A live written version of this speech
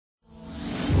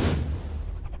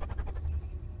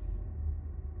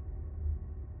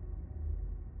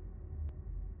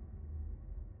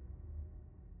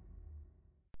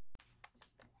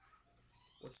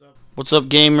What's up,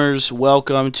 gamers?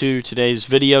 Welcome to today's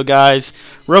video, guys.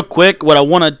 Real quick, I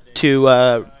want to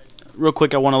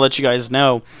let you guys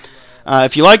know.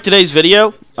 If you like today's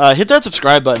video, hit that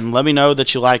subscribe button. Let me know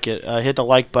that you like it. Hit the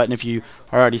like button if you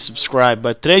are already subscribed.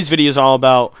 But today's video is all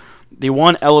about the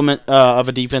one element of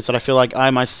a defense that I feel like I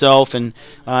myself and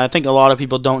I think a lot of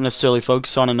people don't necessarily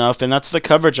focus on enough, and that's the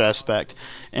coverage aspect.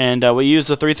 And we use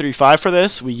the 3-3-5 for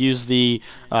this. We use the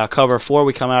cover 4.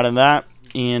 We come out in that.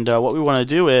 And what we want to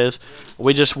do is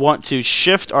we just want to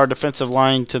shift our defensive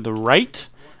line to the right,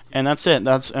 and that's it.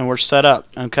 And we're set up.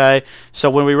 Okay. So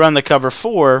when we run the cover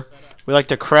 4, we like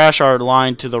to crash our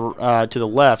line to the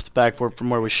left, back from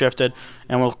where we shifted,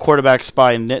 and we'll quarterback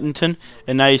spy Nittington.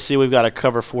 And now you see we've got a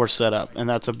cover 4 set up, and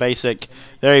that's a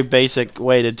very basic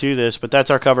way to do this. But that's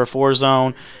our cover 4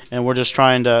 zone, and we're just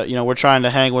trying to, we're trying to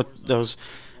hang with those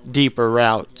deeper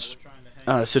routes.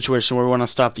 Situation where we want to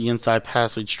stop the inside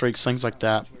pass lead streaks, things like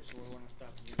that.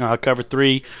 Cover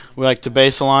 3, we like to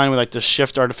base align. We like to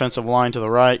shift our defensive line to the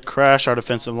right, crash our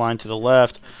defensive line to the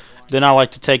left. Then I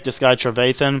like to take this guy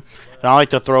Trevathan, and I like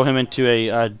to throw him into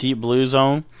a deep blue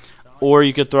zone, or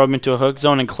you could throw him into a hook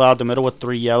zone and cloud the middle with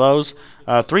 3 yellows.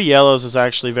 3 yellows is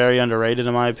actually very underrated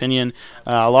in my opinion.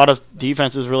 A lot of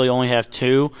defenses really only have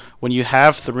 2. When you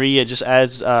have 3, it just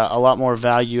adds a lot more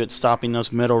value at stopping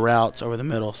those middle routes over the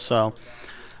middle.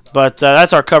 But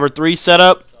that's our cover 3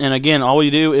 setup. And again, all we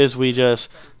do is we just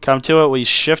come to it. We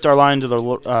shift our line to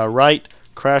the right,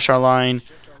 crash our line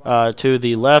to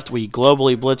the left. We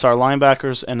globally blitz our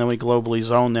linebackers, and then we globally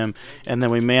zone them. And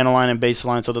then we man align and base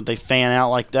align so that they fan out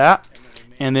like that.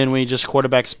 And then we just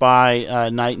quarterback spy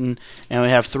Knighton, and we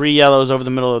have 3 yellows over the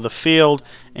middle of the field.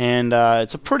 And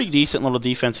it's a pretty decent little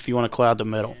defense if you want to cloud the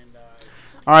middle.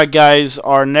 Alright guys,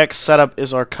 our next setup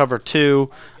is our cover 2,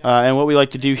 and what we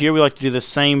like to do here, we like to do the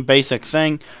same basic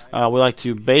thing. We like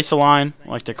to base align,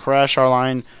 we like to crash our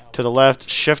line to the left,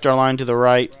 shift our line to the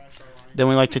right. Then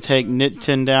we like to take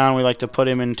Nitton down, we like to put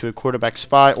him into a quarterback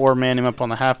spy or man him up on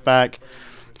the halfback.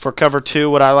 For cover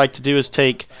 2, what I like to do is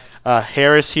take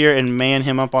Harris here and man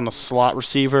him up on the slot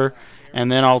receiver,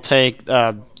 and then I'll take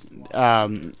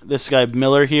this guy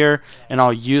Miller here, and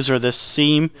I'll user this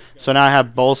seam. So now I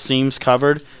have both seams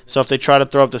covered. So if they try to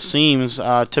throw up the seams,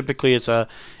 typically it's a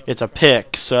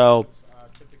pick. So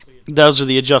those are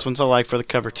the adjustments I like for the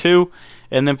cover 2.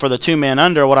 And then for the 2-man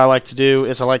under, what I like to do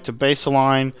is I like to base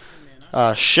align,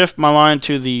 shift my line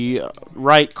to the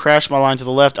right, crash my line to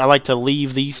the left. I like to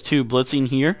leave these 2 blitzing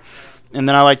here. And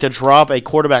then I like to drop a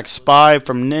quarterback spy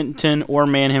from Nitton or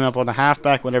man him up on the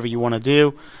halfback, whatever you want to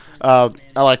do. I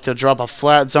like to drop a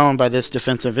flat zone by this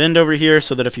defensive end over here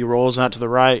so that if he rolls out to the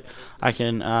right, I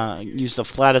can use the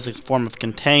flat as a form of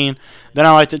contain. Then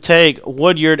I like to take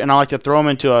Woodyard and I like to throw him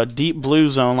into a deep blue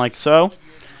zone like so.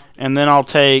 And then I'll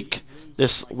take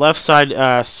this left side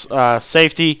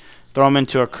safety, throw him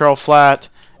into a curl flat,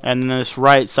 and then this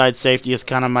right side safety is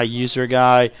kind of my user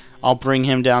guy. I'll bring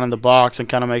him down in the box and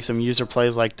kind of make some user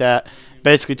plays like that.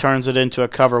 Basically turns it into a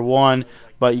cover 1.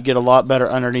 But you get a lot better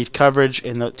underneath coverage,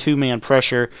 and the 2-man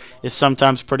pressure is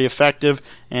sometimes pretty effective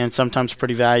and sometimes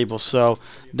pretty valuable. So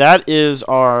that is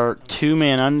our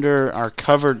 2-man under, our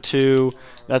cover 2.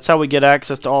 That's how we get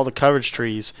access to all the coverage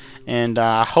trees. And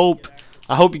I hope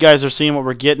you guys are seeing what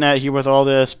we're getting at here with all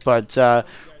this. But the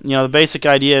basic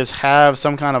idea is have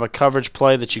some kind of a coverage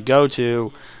play that you go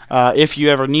to if you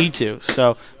ever need to.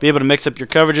 So be able to mix up your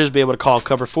coverages, be able to call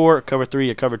cover 4, cover 3,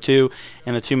 or cover 2,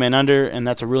 and the 2-man under, and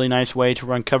that's a really nice way to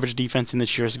run coverage defense in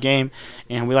this year's game.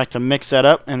 And we like to mix that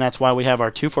up, and that's why we have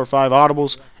our 2-4-5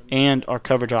 audibles and our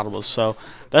coverage audibles. So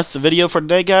that's the video for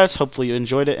today, guys. Hopefully you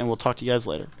enjoyed it, and we'll talk to you guys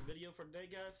later.